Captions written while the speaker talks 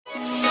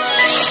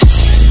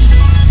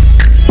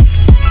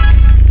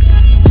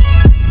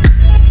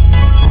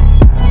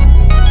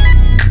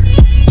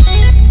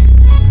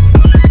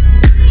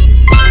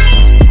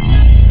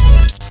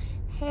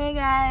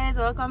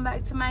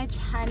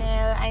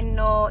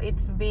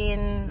it's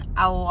been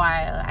a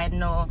while. I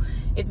know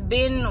it's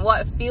been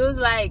what feels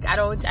like I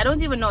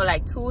don't even know,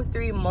 like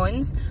 2-3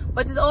 months,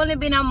 but it's only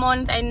been a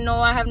month. I know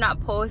I have not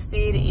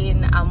posted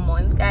in a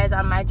month, guys,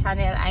 on my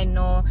channel. I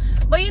know,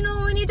 but you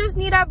know, when you just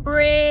need a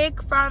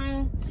break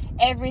from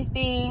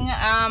everything,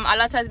 a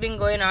lot has been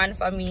going on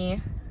for me,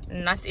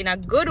 not in a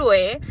good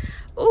way.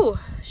 Ooh,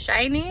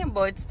 shiny,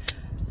 but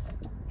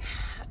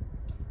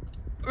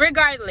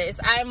regardless,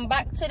 I'm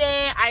back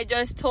today. I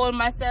just told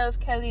myself,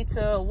 Kelly,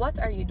 to what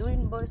are you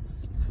doing, boss?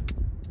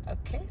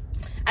 Okay,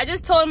 I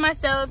just told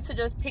myself to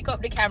just pick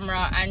up the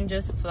camera and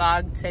just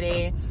vlog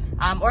today,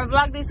 or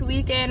vlog this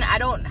weekend. I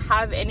don't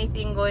have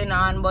anything going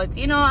on, but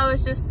you know, I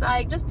was just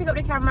like, just pick up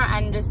the camera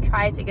and just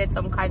try to get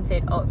some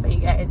content out for you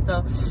guys.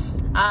 So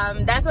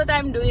that's what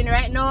I'm doing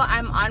right now.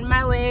 I'm on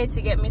my way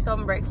to get me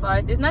some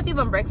breakfast. It's not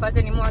even breakfast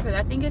anymore because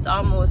I think it's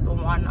almost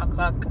 1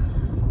 o'clock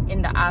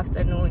in the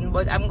afternoon,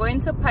 but I'm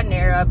going to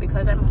Panera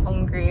because I'm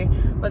hungry,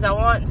 because I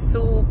want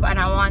soup and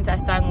I want a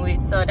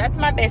sandwich. So that's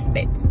my best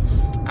bet.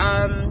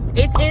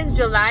 It is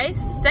July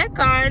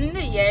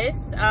 2nd. Yes,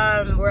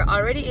 we're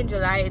already in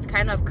July. It's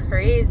kind of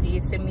crazy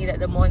to me that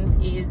the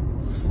month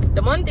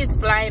is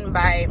flying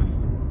by,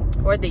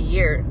 or the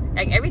year.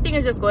 Like, everything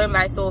is just going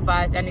by so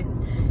fast, and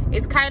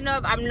it's kind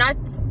of, I'm not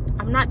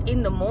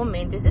in the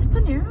moment. Is this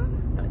Panera?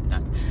 No, it's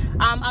not.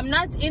 I'm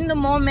not in the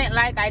moment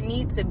like I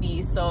need to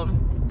be. So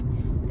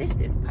this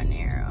is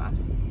Panera.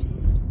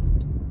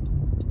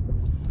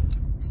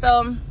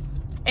 So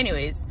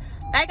anyways,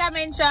 like I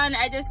mentioned,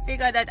 I just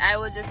figured that I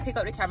would just pick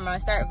up the camera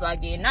and start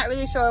vlogging. Not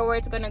really sure where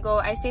it's gonna go.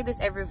 I say this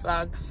every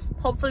vlog.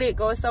 Hopefully it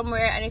goes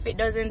somewhere, and if it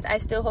doesn't, I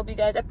still hope you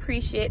guys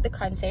appreciate the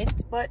content.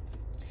 But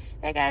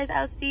hey guys,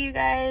 I'll see you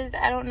guys,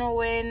 I don't know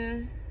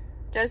when.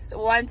 Just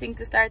wanting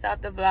to start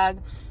off the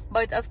vlog,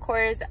 but of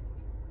course,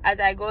 as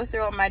I go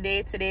throughout my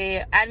day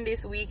today and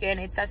this weekend,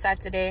 it's a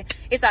Saturday,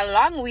 it's a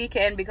long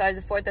weekend because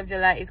the 4th of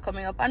July is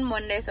coming up on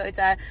Monday. So it's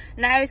a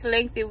nice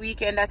lengthy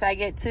weekend that I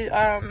get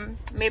to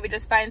maybe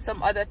just find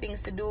some other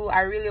things to do.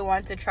 I really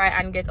want to try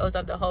and get out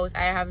of the house.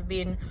 I have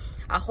been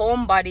a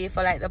homebody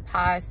for like the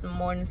past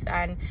month,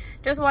 and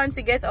just want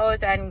to get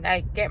out and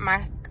like get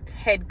my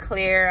head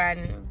clear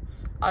and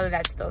all of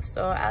that stuff.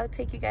 So I'll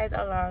take you guys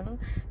along.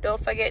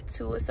 Don't forget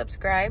to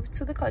subscribe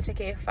to the Kulture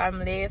K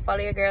family. Follow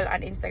your girl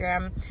on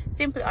Instagram,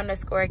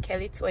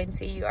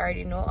 simply_Kelly20. You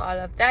already know all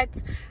of that,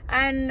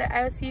 and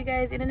I'll see you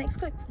guys in the next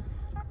clip.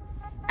 All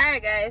right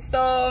guys,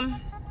 so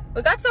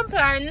we got some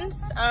plans.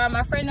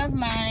 A friend of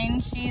mine,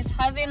 she's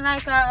having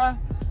like a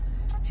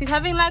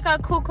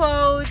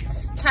cookout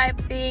type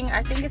thing.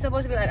 I think it's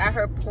supposed to be like at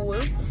her pool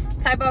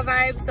type of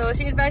vibe. So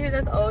she invited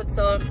us out.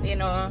 So you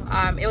know,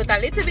 it was a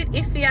little bit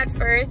iffy at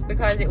first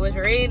because it was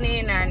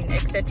raining and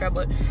etc.,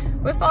 but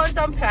we found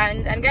some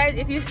plans. And guys,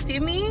 if you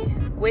see me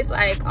with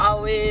like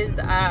always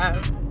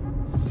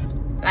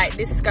like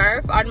this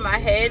scarf on my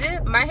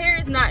head, my hair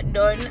is not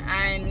done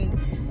and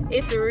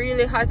it's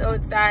really hot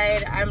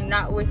outside. I'm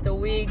not with the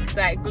wigs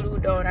like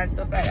glued down and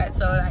stuff like that.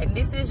 So like,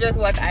 this is just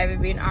what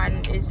I've been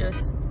on. It's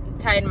just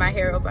tying my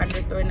hair up and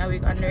just throwing a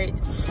wig under it.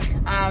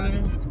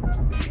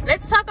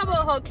 Let's talk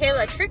about how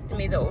Kayla tricked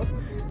me though.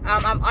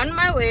 I'm on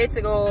my way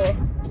to go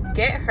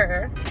get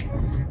her,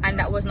 and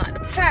that was not the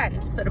plan.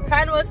 So the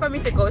plan was for me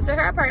to go to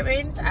her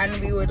apartment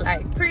and we would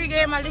like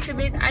pre-game a little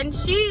bit, and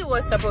she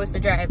was supposed to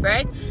drive,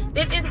 right?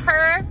 This is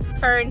her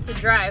turn to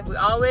drive. We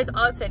always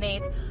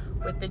alternate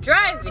with the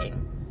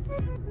driving.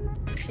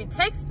 She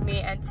texts me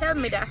and tells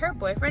me that her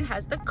boyfriend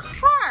has the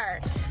car.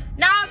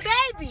 Now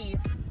baby,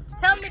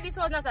 tell me this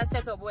was not a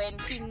setup when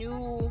she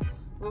knew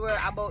we were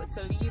about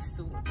to leave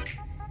soon.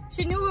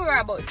 She knew we were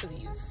about to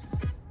leave.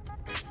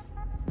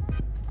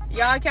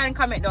 Y'all can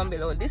comment down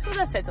below. This was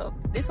a setup.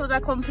 This was a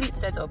complete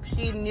setup.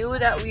 She knew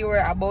that we were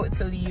about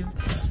to leave,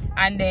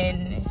 and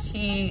then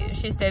she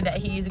said that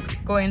he's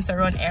going to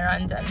run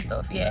errands and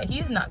stuff. Yeah,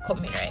 he's not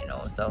coming right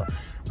now, so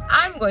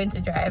I'm going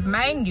to drive.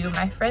 Mind you,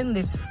 my friend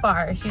lives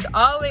far. She's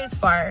always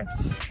far,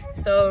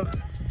 so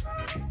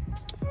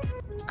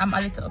I'm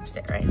a little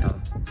upset right now.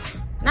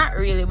 Not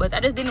really, but I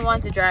just didn't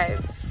want to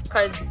drive,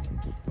 because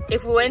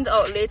if we went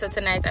out later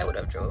tonight I would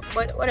have drove,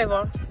 but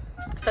whatever,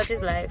 such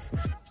is life.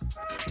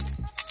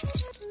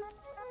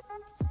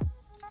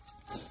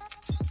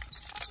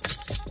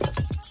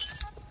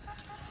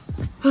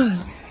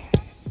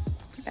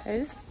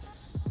 Guys,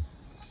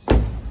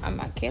 I'm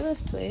at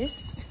Kayla's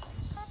place.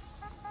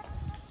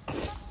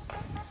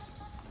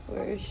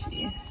 Where is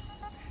she?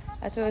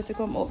 I told her to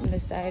come open the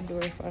side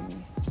door for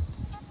me.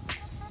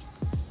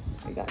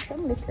 We got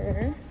some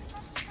liquor.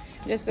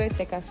 I'm just going to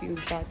take a few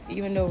shots,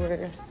 even though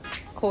we're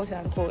quote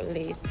unquote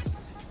late.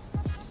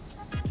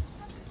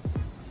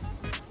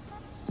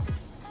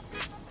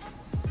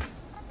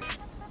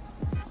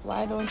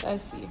 Why don't I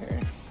see her?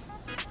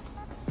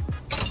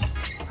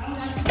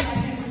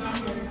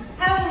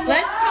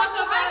 Let's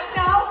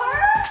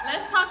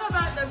talk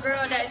about the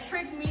girl that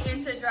tricked me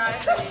into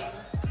driving.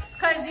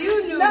 Cause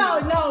you knew.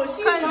 No,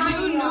 she's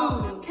lying.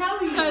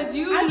 Kelly. Cause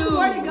you knew. I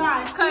swear to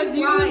God. Cause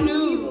you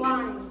knew. She's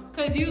lying.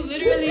 Cause you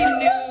literally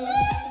knew.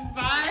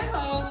 Bye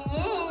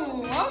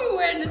home. Why are we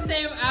wearing the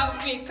same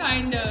outfit,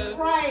 kind of.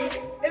 Right.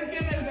 It's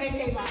giving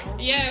vacay vibe.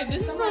 Yeah,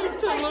 this is like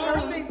Tulum.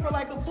 Perfect for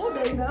like a pool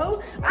day,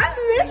 though. I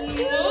missed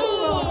you.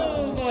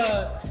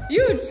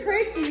 You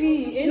tricked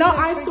me. No,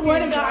 I swear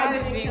to God,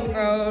 I didn't,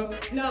 bro.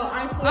 No,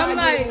 I swear I'm I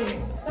like,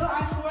 didn't. No,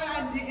 I swear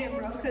I didn't,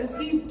 bro, because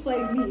he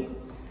played me.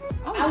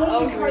 I I'm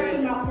wasn't over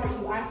cursing it. out for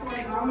you. I swear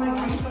to God. I'm like,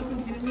 are you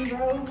fucking kidding me,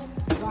 bro?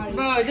 Like,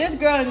 Bro, this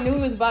girl knew it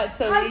was about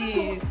to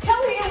leave.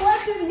 Kelly, it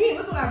wasn't me.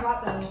 Look what I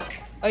brought them.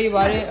 Oh, you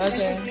bought it?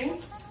 Okay.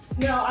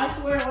 No, I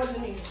swear it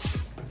wasn't me.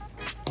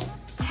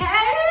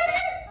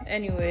 Hey!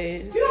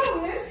 Anyways. You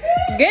don't miss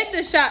it? Get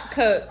the shot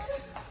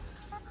cups.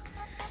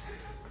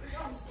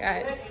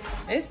 God,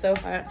 it's so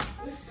hot.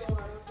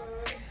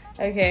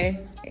 Okay.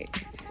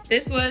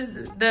 This was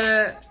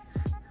the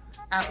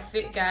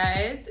outfit,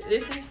 guys.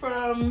 This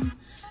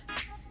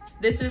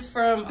is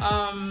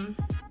from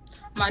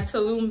my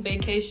Tulum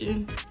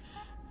vacation.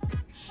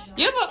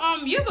 You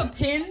have a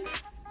pin?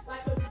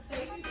 Like a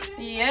safety pin?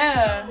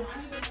 Yeah. Oh, I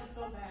need one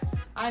so bad.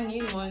 I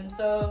need one.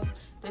 So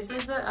this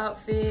is the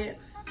outfit.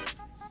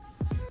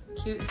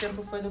 Cute,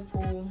 simple for the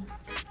pool.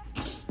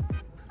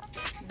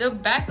 The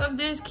back of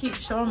this keeps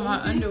showing my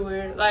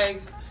underwear.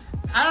 Like,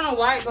 I don't know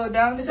why it go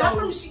down. Is that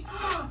from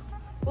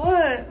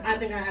What? I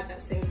think I have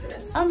that same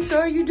dress. I'm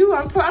sure you do.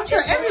 I'm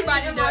sure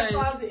everybody in my does.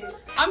 closet.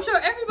 I'm sure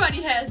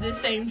everybody has this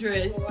same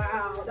dress.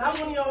 Wow, that's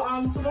one of your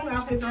Tulum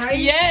outfits, right?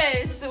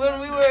 Yes, when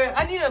we were.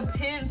 I need a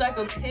pin so I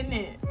could pin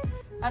it.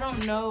 I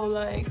don't know,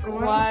 like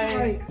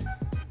why.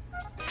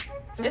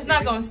 It's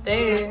not gonna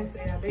stay. It's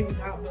not gonna stay. Maybe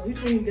not, but at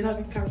least when you get up,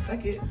 you can kind of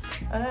tuck it.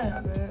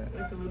 Not bad.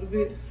 Like a little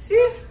bit.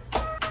 See?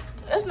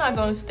 It's not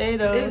gonna stay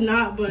though. It's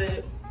not,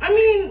 but I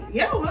mean,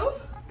 yeah, well.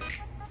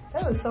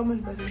 That was so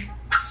much better.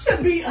 I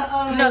should be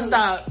no,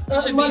 stop.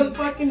 You should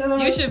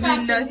motherfucking you should be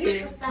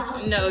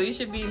nothing. No, you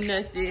should be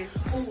nothing.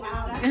 Oh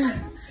wow, that's how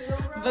you feel,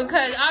 bro?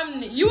 Because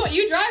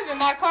you driving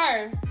my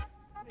car,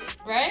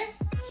 right?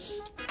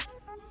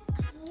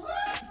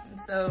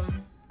 So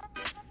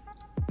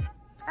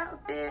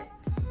outfit.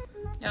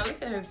 Y'all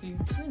look at her view.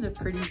 She has a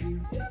pretty view.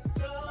 It's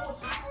so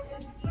hot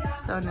in here.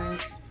 So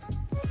nice.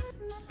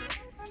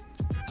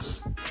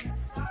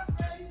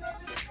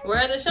 Where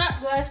are the shot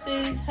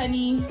glasses,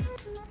 honey?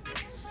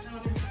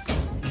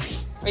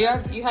 You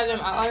have them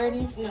out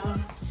already? No.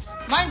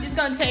 Mine just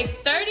gonna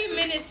take 30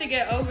 minutes to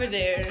get over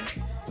there.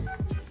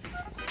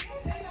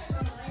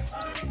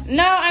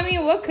 No, I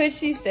mean, what could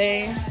she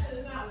say?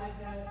 It's not like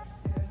that.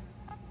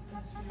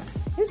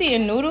 Who's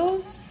eating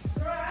noodles?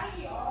 Girl, I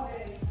eat all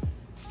day.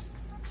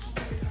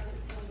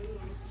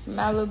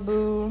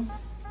 Malibu.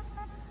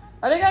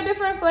 Oh, they got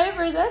different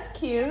flavors. That's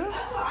cute.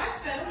 That's what I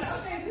said. I'm like,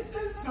 okay, this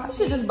is something. I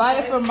should just buy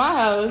it from my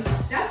house.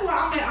 That's what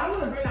I'm like. I don't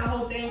want to bring that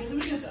whole thing. It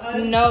was just us.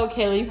 No,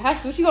 Kayla, you have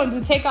to. What you gonna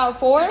do? Take out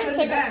 4?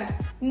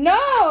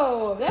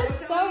 No,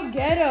 that's so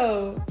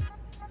ghetto.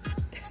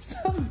 That's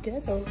so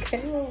ghetto,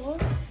 Kayla.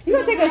 What? You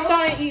gonna take a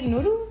shot and eat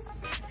noodles?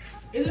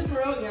 Is it for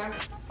real? Yeah.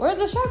 Where's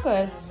the shot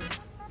glass?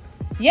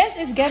 Yes,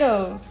 it's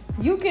ghetto.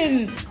 You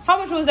can. How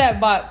much was that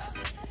box?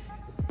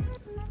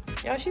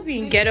 Y'all, she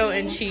being ghetto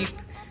and cheap.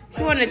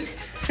 She wanted. It's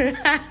gonna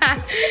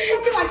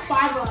be like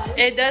 $5.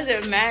 It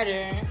doesn't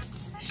matter.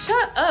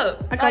 Shut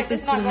up. I got Like, the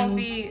it's not two. gonna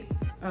be.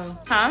 Oh.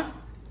 Huh?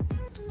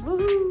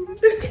 Woohoo.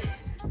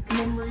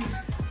 Memories.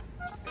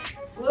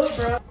 Look,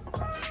 bro.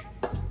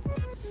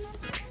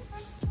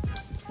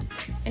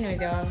 Anyways,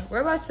 y'all,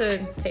 we're about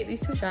to take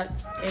these 2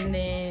 shots and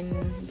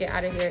then get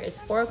out of here. It's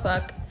 4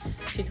 o'clock.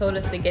 She told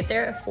us to get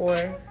there at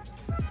 4.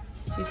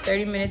 She's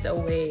 30 minutes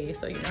away,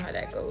 so you know how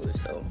that goes.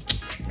 So,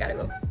 gotta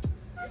go.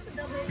 Is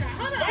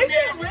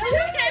it really?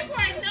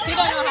 She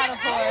don't know how to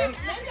pour.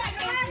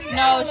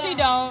 No, she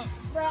don't.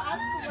 Bro, I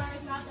swear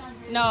it's not that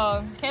good.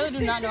 No, Kayla do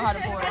not know how to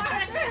pour.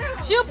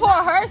 She'll pour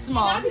her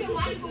small.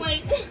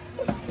 Lightweight.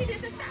 She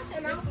did a shot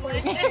in this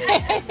way.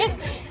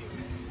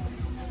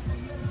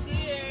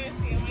 Cheers.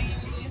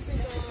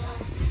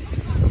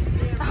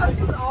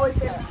 She would always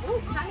say that.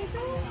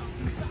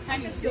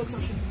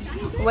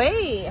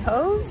 Wait,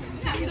 hoes?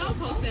 You don't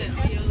post that on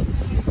your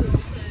YouTube.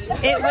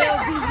 It will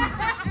be.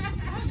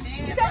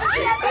 We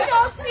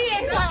don't see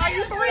it. Like, are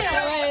you for real? Wait.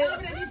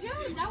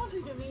 That wasn't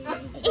even me. Are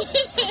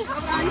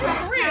you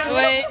for real?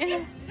 Wait.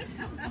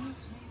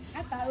 I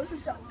thought it was a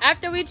joke.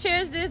 After we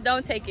cheers this,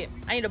 don't take it.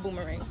 I need a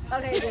boomerang.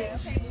 Okay, then.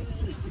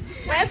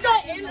 Let's go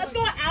in. Let's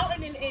go out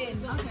and then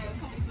in. Okay.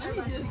 Let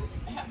me just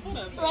put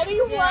up. Ready?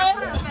 1,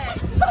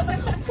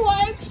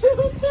 2,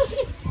 3.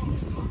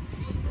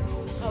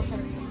 Okay.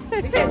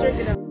 We can't drink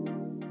it up.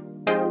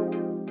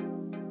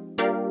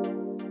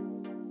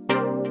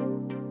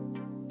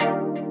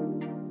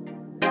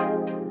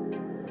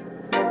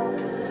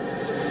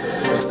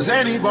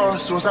 Zany bar,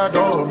 suicide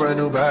door, brand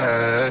new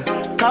bag.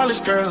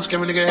 College girls,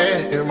 give a nigga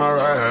head in my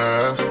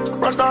raps.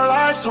 Rockstar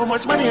life, so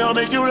much money, I'll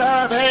make you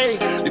laugh. Hey,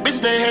 the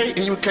bitch they hate,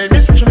 and you can't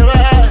miss what you never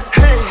had.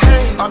 Hey,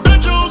 hey, off the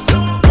juice,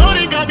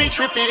 Cody got me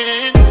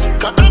tripping.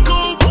 Cut the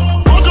coupe,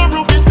 full the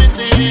roof is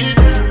missing.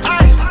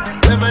 Ice,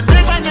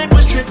 lemonade, my neck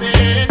was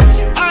tripping.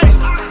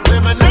 Ice,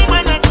 lemonade,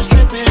 my neck was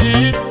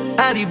tripping.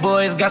 Addy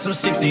boys got some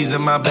 60s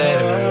in my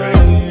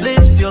bag.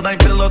 Lips sealed,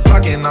 ain't pillow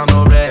talking on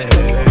no rag.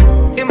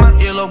 In my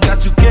earlobe, got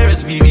 2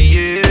 carats,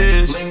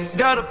 VVS.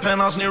 Got a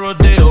penthouse near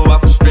Rodeo,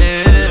 out for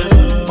stress.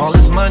 All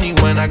this money,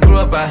 when I grew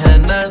up, I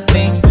had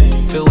nothing.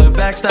 Filled with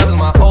backstabbing,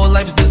 my whole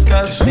life's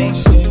disgusting.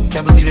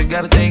 Can't believe it,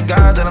 gotta thank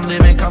God that I'm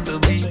living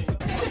comfortably.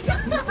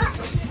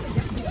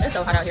 It's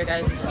so hot out here,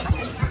 guys.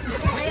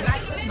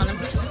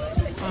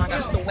 Oh my god,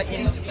 it's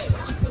sweating.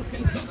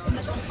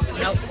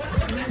 Nope.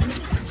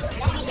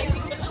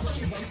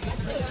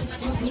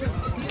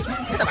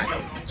 It's okay.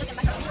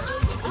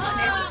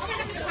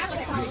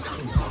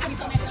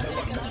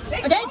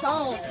 Okay,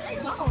 don't.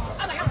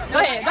 Go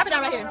ahead, drop it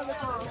down right here.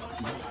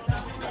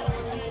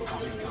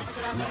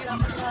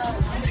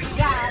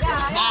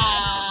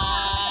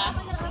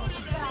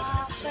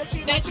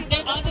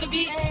 Then onto the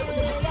beat.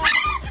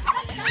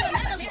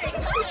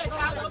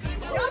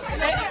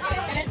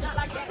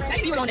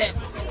 You on that.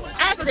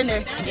 Ass was in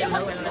there. And get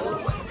low and low.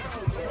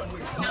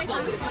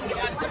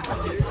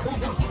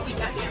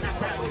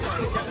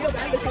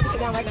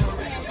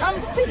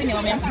 Please leave me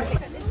alone, man.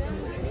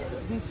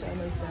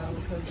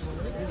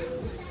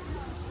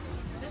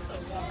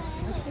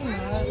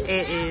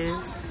 It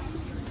is.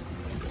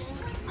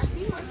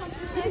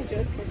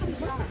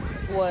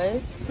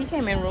 Was. He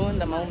came and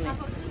ruined the moment.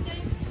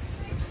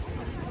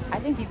 I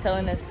think he's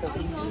telling us to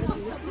leave.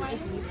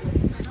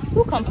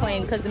 Who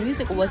complained? Because the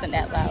music wasn't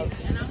that loud.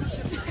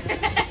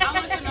 I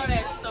want you to know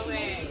that so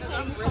bad.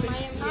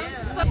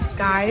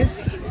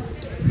 Guys,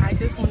 I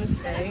just want to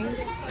say,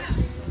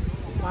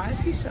 why is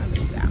he shutting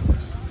us down?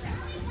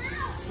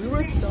 We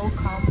were so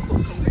calm,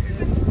 cool,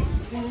 collective.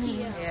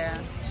 Yeah.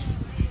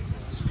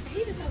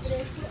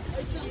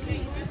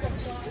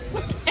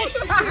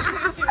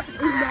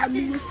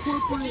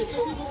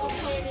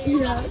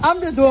 I'm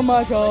just doing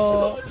my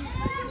job.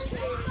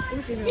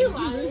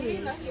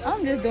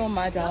 I'm just doing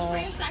my job.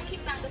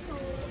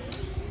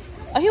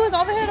 Oh, he was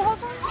over here the whole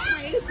time?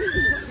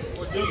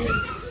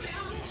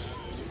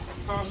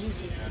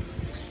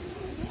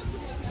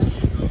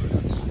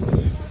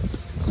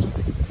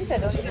 He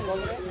said don't even go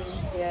over there?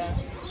 Yeah.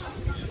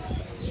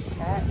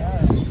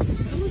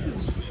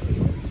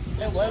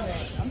 It wasn't.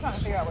 I'm trying to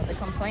figure out what the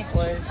complaint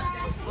was. I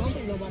don't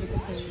think nobody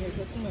complained here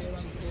because somebody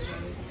around the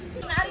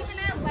corner. Not even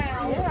that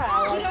loud.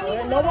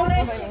 Yeah, no one's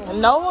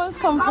complaining. No one's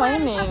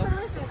complaining.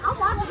 I'm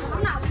watching him.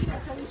 I'm not leaving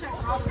until we check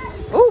all of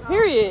it. Ooh,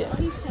 period.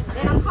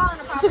 And I'm calling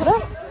the Took it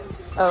up?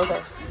 Oh,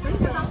 okay.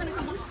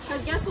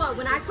 Because guess what?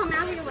 When I come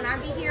out here, when I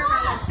be here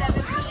around like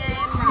 7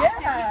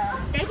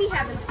 p.m., they be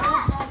having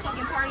full-blown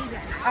fucking parties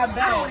at night. I bet.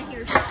 I don't want to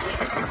hear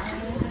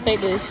shit. Take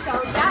this. So,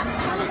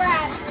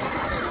 congrats.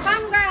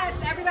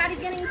 Congrats. Everybody's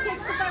getting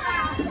kicked the fuck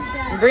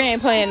out. Bree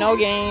ain't playing no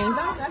games.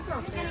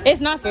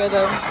 It's not fair,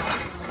 though.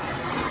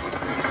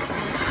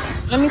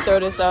 Let me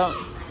throw this out.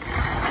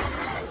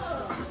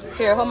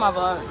 Here, hold my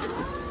vlog.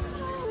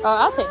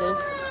 I'll take this.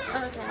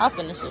 Okay. I'll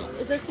finish it.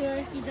 Is this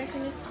yours? You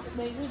drinking this?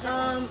 Wait, who's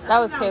that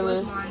was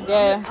Kayla's.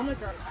 Yeah.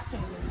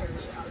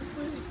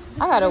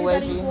 I got a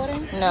wedgie.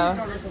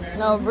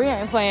 No, Bree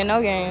ain't playing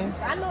no games.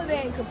 I know they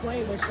ain't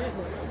complaining, but shit.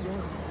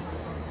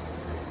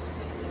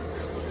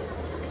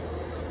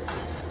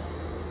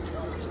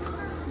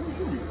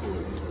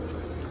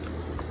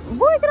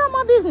 Boy, get out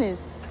my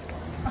business.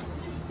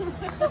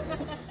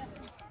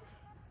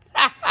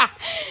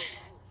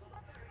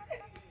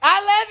 I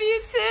love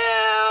you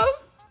too.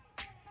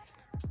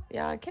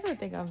 Y'all, Kayla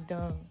think I'm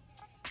dumb.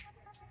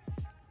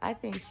 I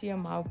think she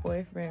and my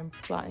boyfriend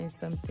plotting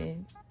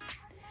something.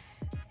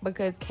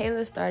 Because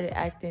Kayla started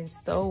acting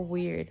so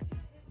weird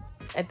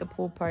at the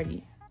pool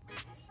party.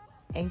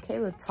 And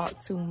Kayla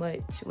talked too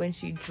much when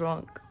she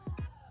drunk.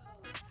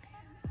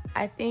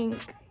 I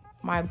think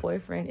my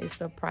boyfriend is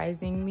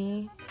surprising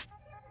me.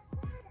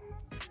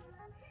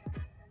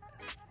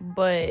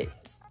 But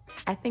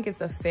I think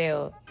it's a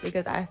fail.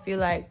 Because I feel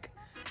like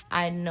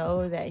I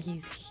know that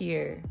he's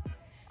here.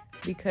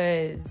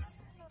 Because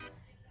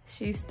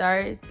she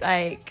started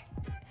acting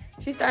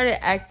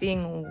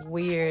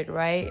weird,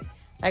 right?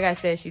 Like I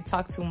said, she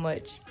talked too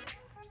much.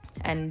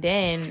 And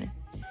then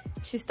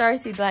she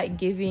started like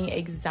giving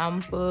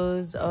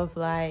examples of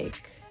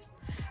like,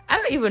 I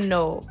don't even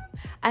know.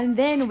 And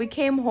then we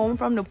came home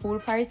from the pool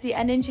party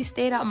and then she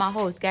stayed at my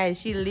house. Guys,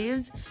 she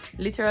lives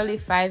literally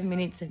 5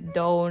 minutes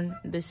down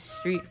the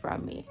street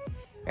from me,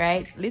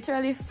 right?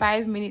 Literally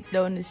 5 minutes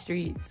down the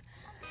street.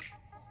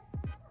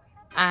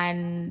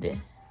 And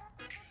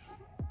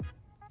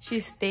she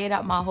stayed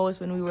at my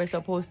house when we were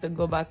supposed to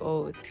go back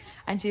out.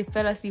 And she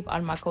fell asleep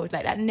on my couch.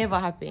 Like, that never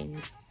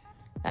happens.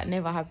 That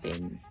never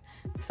happens.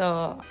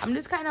 So, I'm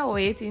just kind of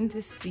waiting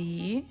to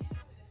see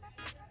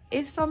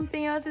if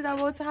something else is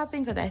about to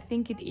happen. Because I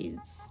think it is.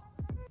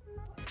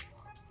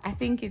 I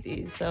think it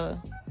is. So,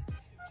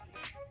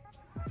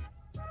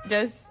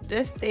 just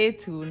stay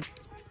tuned.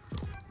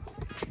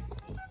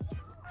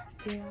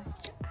 I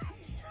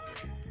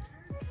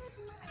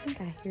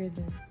think I hear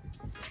them.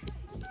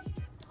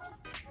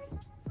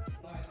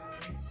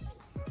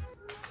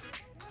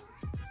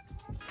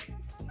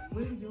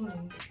 What are you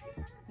doing?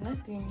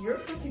 Nothing. You're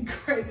fucking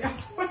crazy. I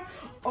swear.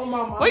 Oh my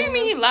mom. What do you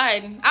mean he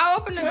lied? I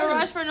opened the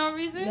garage for no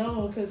reason?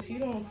 No, because he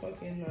don't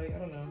fucking, like, I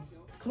don't know.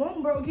 Come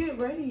on, bro, get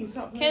ready.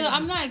 Stop Kayla,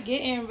 I'm not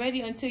getting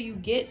ready until you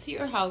get to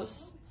your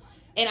house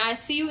and I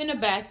see you in the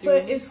bathroom.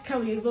 But it's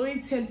Kelly, it's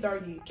literally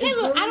 10:30.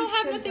 Kayla, I don't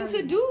have nothing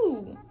to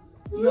do.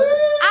 Yeah.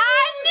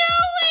 I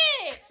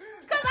knew it!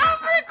 Because I'm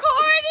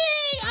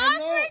recording! I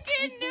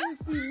freaking knew.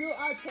 She knew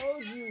I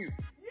told you.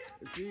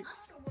 See?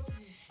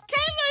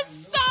 Kayla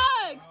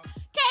sucks!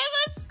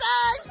 Kayla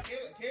sucks!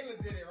 Kayla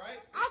did it, right?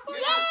 Yes!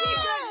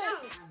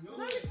 Let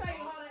me tell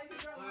you, hold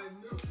on.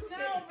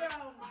 No, bro.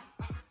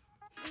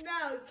 No,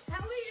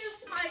 Kelly is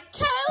like...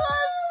 Kayla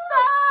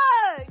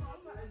sucks!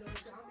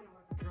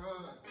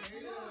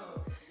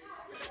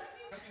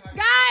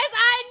 Guys,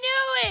 I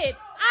knew it!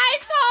 I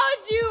told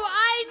you!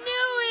 I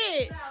knew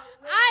it!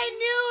 I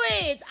knew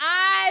it!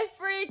 I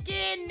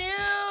freaking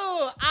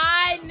knew!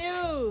 I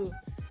knew!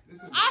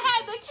 I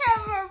had the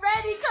camera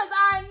ready because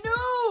I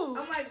knew!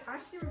 I'm like, why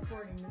is she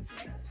recording this? Is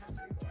not time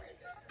to record.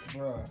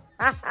 Bruh.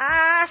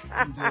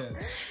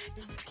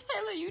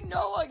 Kayla, you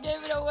know what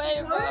gave it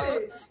away, bro.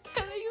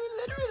 Kayla, you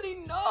literally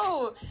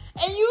know.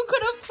 And you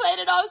could have played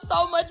it off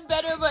so much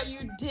better, but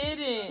you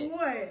didn't.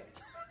 What?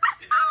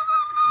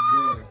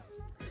 Bruh.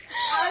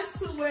 I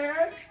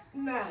swear,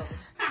 no.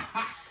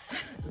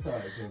 It's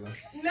alright, Kayla.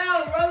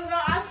 No, bro, no,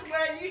 I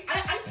swear,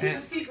 I keep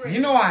a secret. You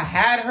know I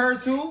had her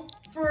too?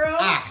 For real?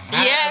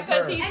 Yeah,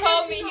 because he And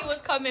told then me she he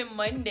was coming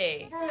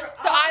Monday. For real.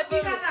 So I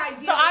she got an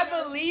idea.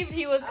 believed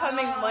he was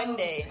coming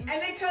Monday. And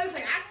then Kelly's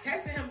like, I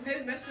texted him,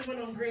 his message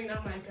went on green.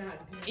 I'm like, God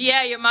damn.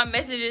 Yeah, my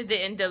messages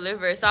didn't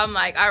deliver. So I'm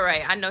like, all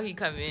right, I know he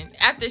coming.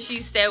 After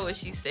she said what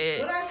she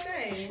said. What'd I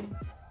say?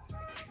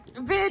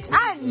 Bitch,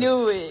 I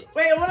knew it.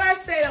 Wait, what'd I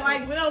say?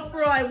 Like, no, for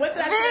real, like, what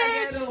did I say?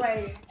 I gave it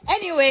away.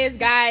 Anyways,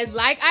 guys,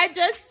 like I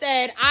just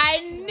said, I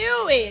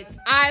knew it.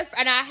 I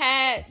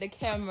had the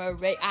camera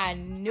ready. I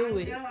knew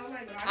it.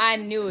 I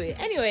knew it.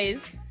 Anyways.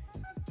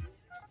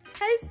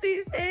 Hi,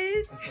 sweet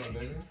face. What's up,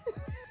 baby?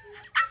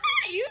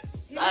 You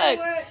You know suck.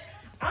 what?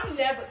 I'm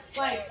never,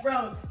 like,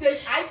 bro,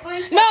 this, I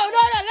literally... No.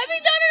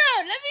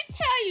 Let me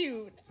tell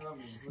you. Tell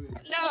me,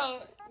 please.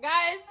 No,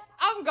 guys,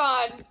 I'm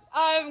gone.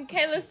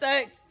 Kayla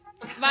sucks.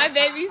 My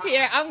baby's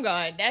here. I'm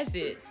gone. That's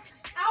it.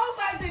 I was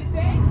like, the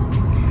day...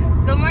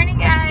 Good morning,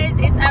 guys.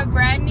 It's a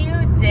brand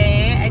new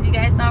day. As you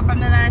guys saw from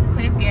the last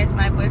clip, yes,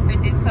 my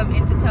boyfriend did come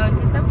into town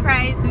to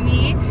surprise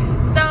me.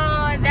 So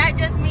that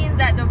just means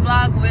that the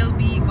vlog will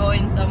be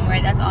going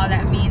somewhere. That's all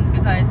that means,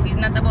 because he's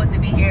not supposed to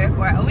be here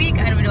for a week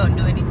and we don't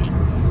do anything.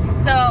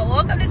 So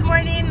woke up this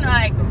morning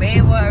like,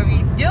 babe, what are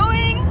we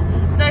doing?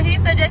 So he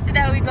suggested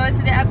that we go to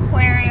the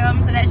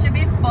aquarium, so that should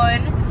be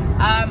fun.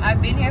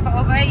 I've been here for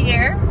over a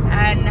year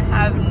and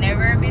have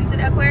never been to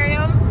the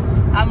aquarium.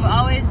 I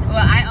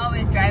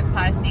always drive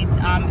past it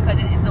because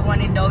it is the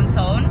one in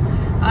downtown.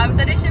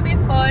 So this should be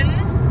fun,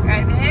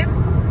 right, babe?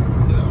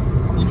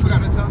 Yeah. You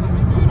forgot to tell them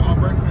we made all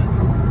breakfast.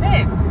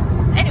 Babe.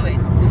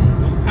 Anyways.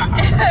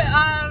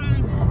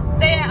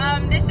 So yeah,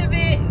 this should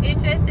be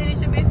interesting. It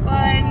should be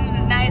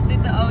fun. Nice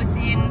little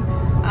outing.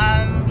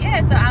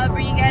 Yeah, so I'll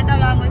bring you guys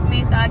along with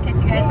me. So I'll catch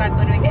you guys back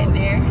when we get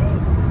there.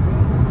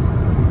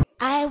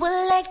 I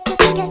would like to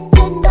get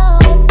to know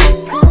if you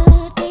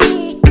could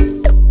be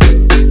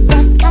the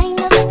kind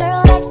of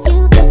girl that you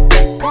took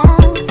the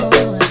time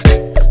for.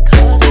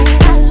 'Cause when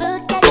I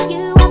look at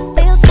you, I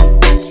feel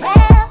something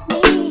tell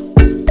me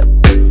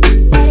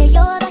that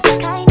you're the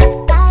kind of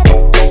guy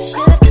that I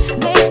should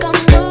make a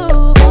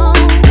move on.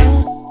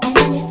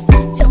 And if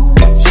I don't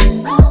let you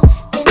know,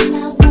 then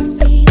I won't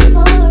be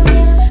for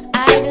real. I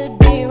could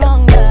be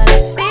wrong, but I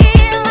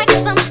feel like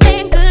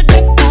something could be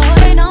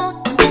going on.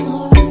 The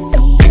more I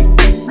see it,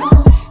 the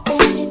more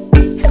that it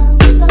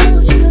becomes so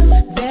true.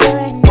 There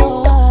ain't no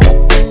other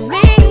for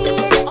me.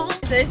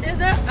 This is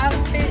an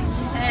outfit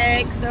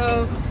check. So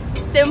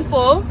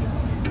simple.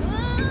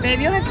 Babe,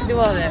 you don't have to do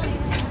all that.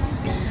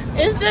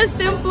 It's just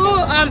simple.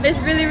 It's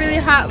really, really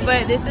hot,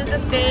 but this is the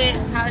fit.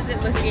 How's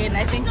it looking?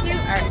 I think you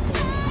are.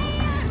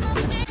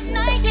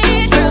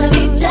 Tryna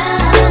be down,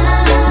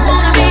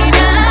 tryna be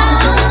down.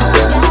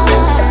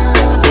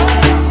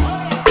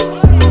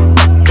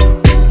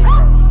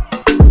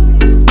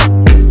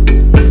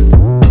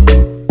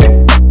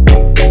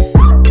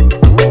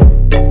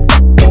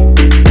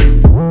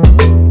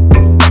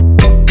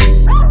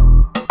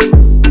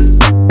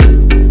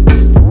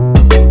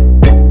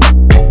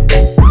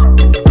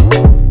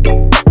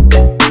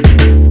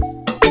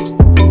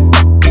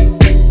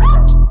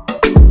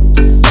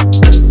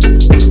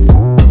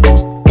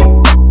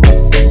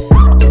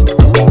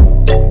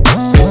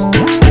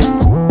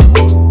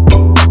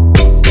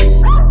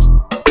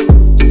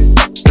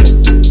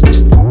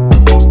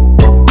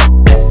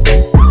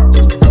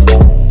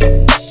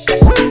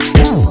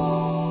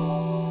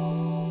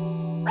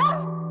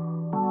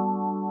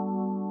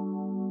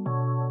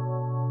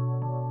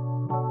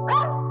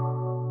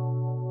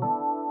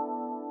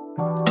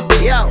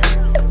 Yo,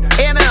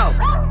 hear me now.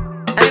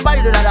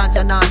 Anybody do that dance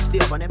and not stay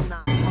up on them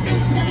now?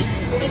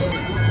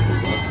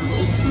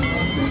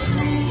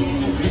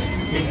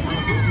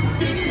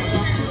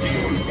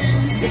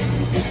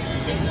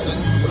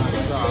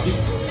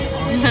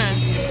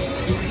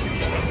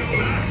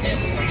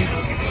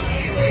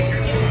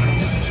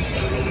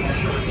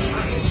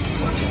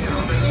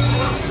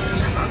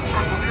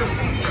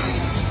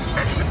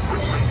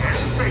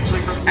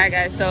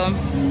 Alright guys, so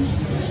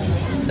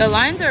the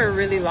lines are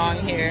really long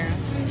here.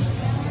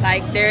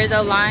 Like there's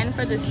a line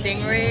for the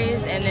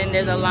stingrays and then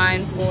there's a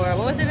line for,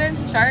 what was it again?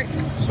 Shark?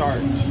 Shark.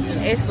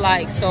 It's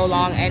like so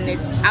long and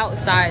it's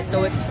outside,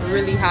 so it's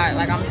really hot.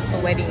 Like I'm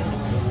sweating.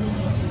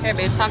 Here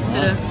babe, talk to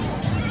the...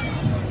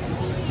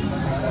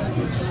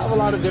 I have a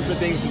lot of different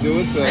things to do.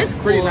 It's a It's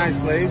pretty cool. nice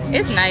place.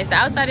 It's nice. The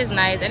outside is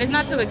nice and it's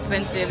not too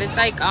expensive. It's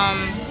like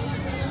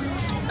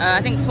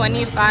I think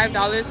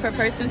 $25 per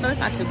person, so it's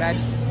not too bad.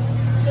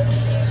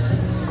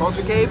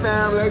 Kulture K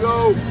Fam, let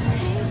go.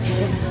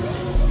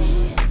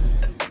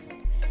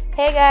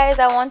 Hey guys,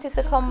 I wanted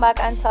to come back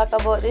and talk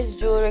about this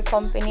jewelry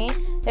company.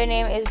 Their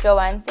name is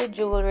Joancee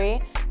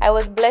Jewelry. I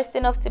was blessed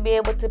enough to be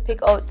able to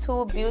pick out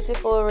 2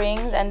 beautiful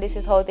rings, and this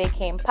is how they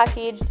came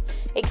packaged.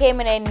 It came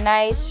in a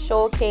nice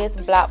showcase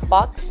black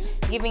box,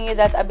 giving you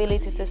that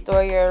ability to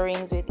store your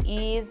rings with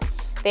ease.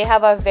 They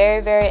have a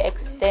very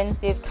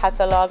extensive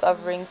catalog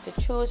of rings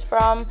to choose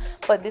from,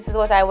 but this is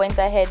what I went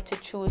ahead to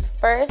choose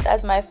first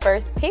as my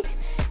first pick.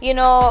 You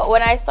know,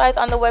 when I saw it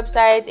on the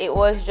website, it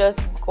was just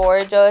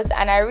gorgeous,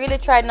 and I really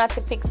tried not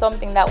to pick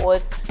something that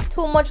was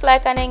too much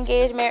like an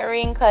engagement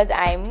ring, because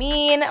I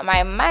mean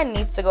my man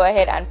needs to go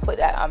ahead and put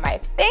that on my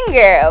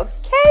finger,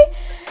 okay?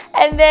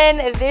 And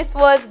then this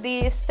was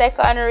the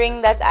second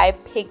ring that I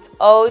picked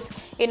out.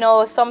 You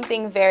know,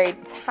 something very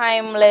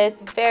timeless,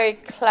 very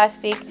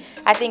classic.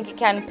 I think it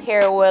can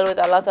pair well with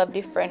a lot of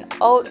different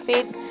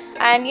outfits.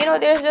 And you know,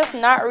 there's just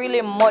not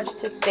really much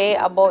to say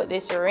about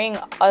this ring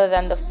other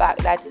than the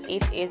fact that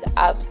it is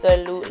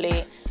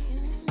absolutely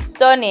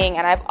stunning,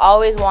 and I've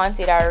always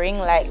wanted a ring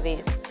like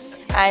this.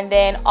 And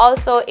then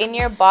also in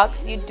your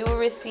box you do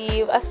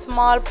receive a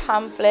small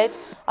pamphlet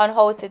on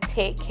how to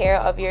take care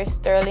of your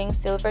sterling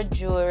silver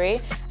jewelry,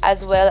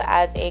 as well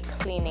as a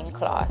cleaning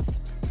cloth.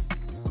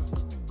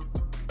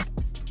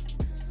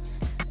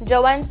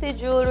 Joancee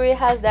Jewelry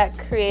has that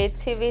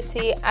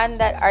creativity and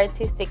that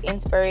artistic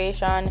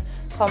inspiration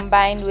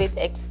combined with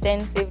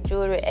extensive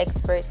jewelry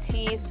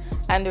expertise,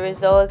 and the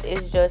result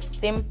is just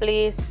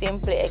simply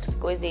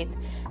exquisite.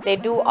 They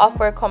do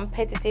offer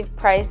competitive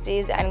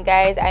prices, and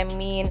guys, I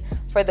mean,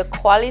 for the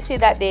quality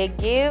that they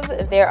give,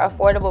 their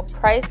affordable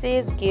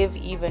prices give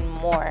even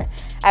more.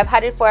 I've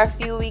had it for a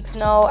few weeks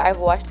now. I've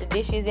washed the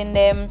dishes in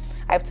them,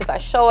 I've took a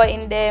shower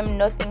in them,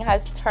 nothing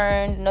has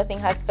turned, nothing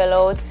has fell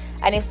out.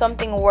 And if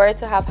something were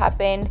to have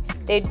happened,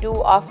 they do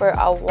offer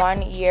a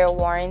 1-year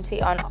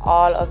warranty on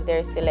all of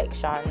their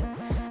selections.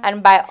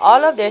 And by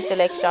all of their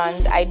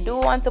selections, I do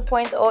want to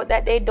point out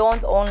that they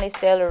don't only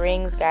sell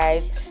rings,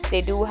 guys.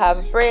 They do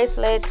have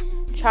bracelets,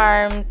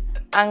 charms,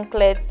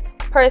 anklets,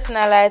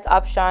 personalized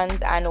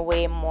options, and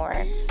way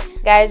more.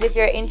 Guys, if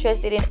you're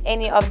interested in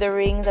any of the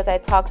rings that I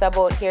talked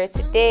about here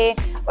today,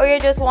 or you're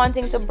just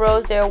wanting to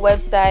browse their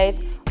website,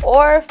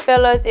 or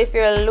fellas, if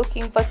you're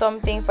looking for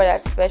something for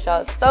that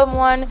special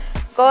someone,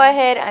 go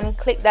ahead and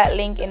click that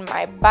link in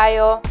my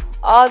bio.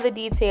 All the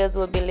details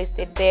will be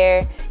listed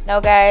there. Now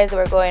guys,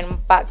 we're going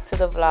back to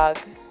the vlog.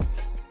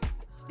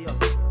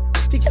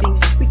 Fix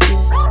things, quick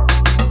things,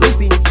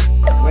 loopings.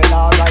 Well,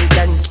 alright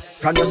then.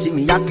 From you see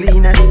me a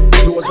cleanest.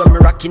 Those when me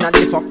rocking at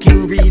the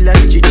fucking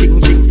realest.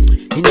 Ching.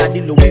 Inna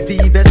the Louis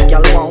V vest.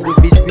 Girl want with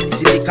this squeeze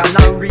silicon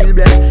and real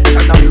bless.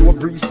 And now you a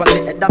breeze for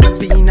the head of my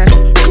penis.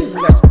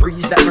 Coolest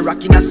breeze that me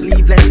rocking a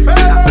sleeveless.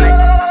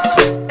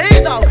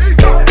 Ease out.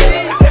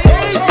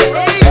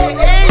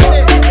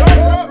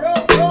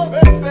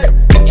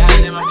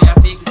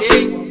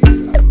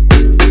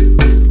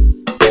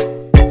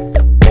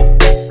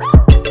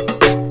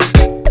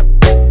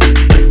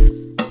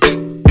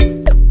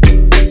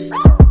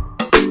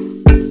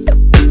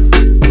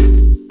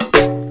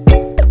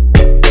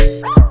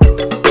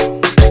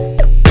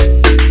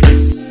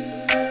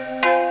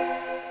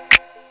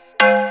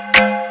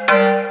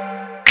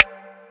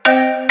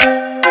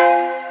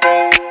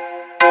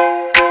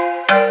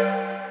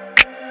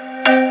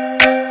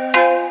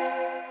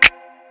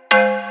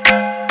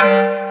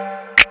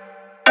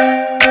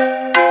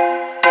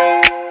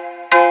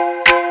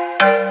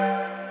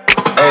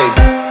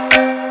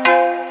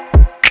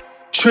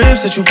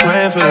 Trips that you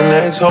plan for the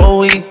next whole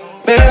week.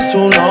 Bands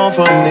too long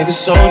for a nigga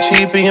so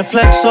cheap. And your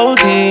flex OD,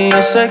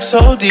 your sex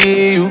OD.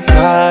 You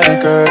got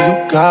it, girl, you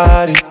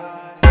got it.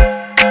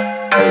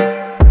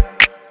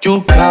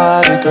 You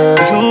got it,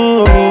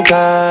 girl, you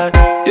got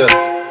it.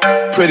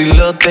 Yeah. Pretty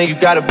little thing, you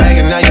got a bag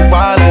and now you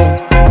wildin'.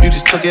 You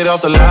just took it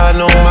off the line,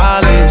 no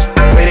mileage.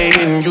 Way they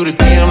hitting you, the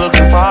DM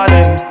looking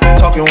violent.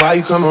 Talking while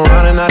you come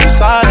around and not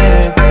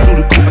deciding. Through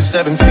the Cooper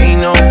 17,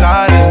 no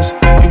guidance.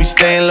 You be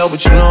staying low,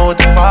 but you know what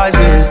the fight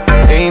is.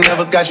 They ain't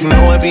never got you,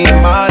 know it being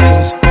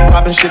modest.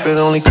 Poppin' shit, but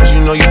only cause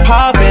you know you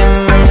poppin',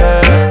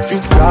 yeah. You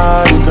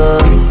got it,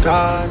 girl, you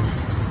got it.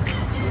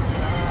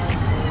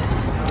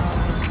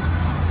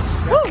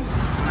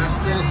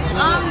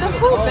 The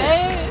food,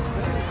 babe.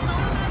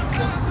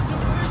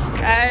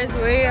 Guys,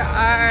 we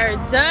are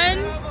done.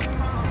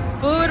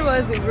 Food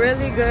was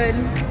really good.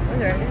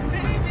 What's your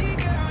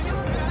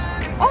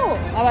Oh,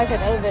 I like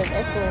an elevator.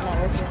 Escalator not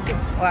working.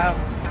 Wow.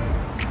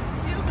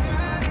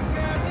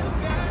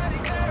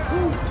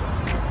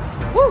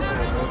 Woo!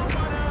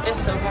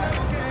 It's so hot.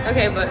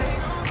 Okay, but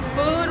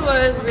food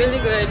was really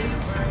good.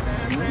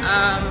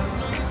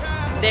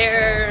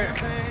 They're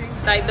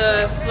like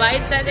the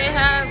flights that they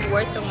have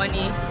worth the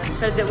money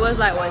because it was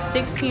like what,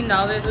 $16.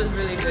 It was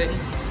really good.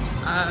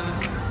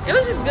 It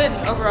was just good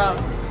overall.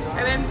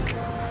 I mean,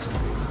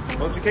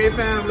 Kulture K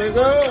Fam, let's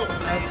go. Oh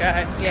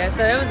god, yeah,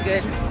 so it was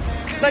good.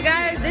 But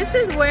guys, this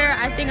is where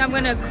I think I'm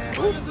gonna,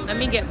 oops, let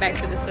me get back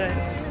to the sun.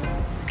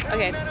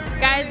 Okay,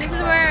 guys, this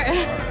is where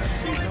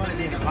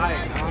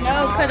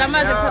no, because I'm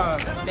about to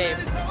put, babe.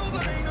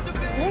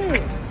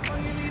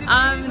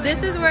 This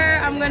is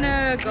where I'm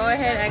gonna go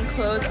ahead and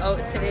close out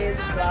today's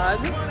vlog.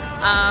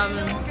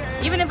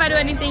 Even if I do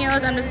anything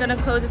else, I'm just gonna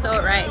close this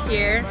out right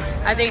here.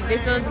 I think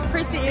this was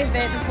pretty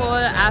eventful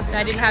after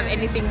I didn't have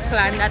anything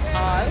planned at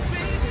all.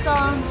 So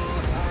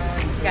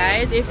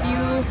guys, if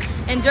you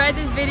enjoyed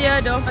this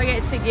video, don't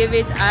forget to give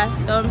it a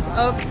thumbs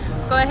up.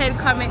 Go ahead,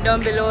 comment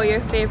down below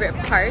your favorite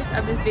part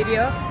of this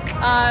video.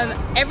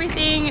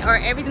 Everything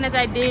that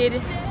I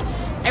did,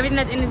 everything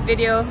that's in this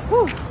video,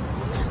 whew,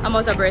 I'm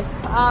out of breath.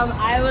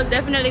 I will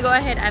definitely go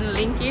ahead and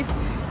link it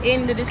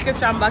in the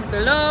description box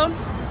below.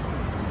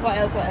 What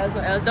else?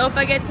 Don't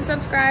forget to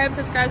subscribe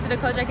to the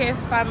Kulture K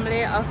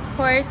family, of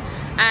course,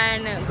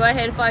 and go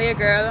ahead and follow your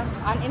girl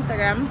on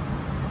Instagram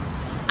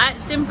at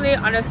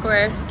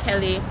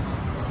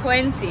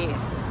simply_Kelly20.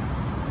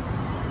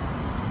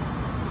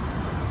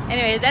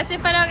 Anyways, that's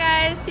it for now,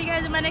 guys. See you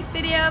guys in my next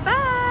video.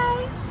 Bye.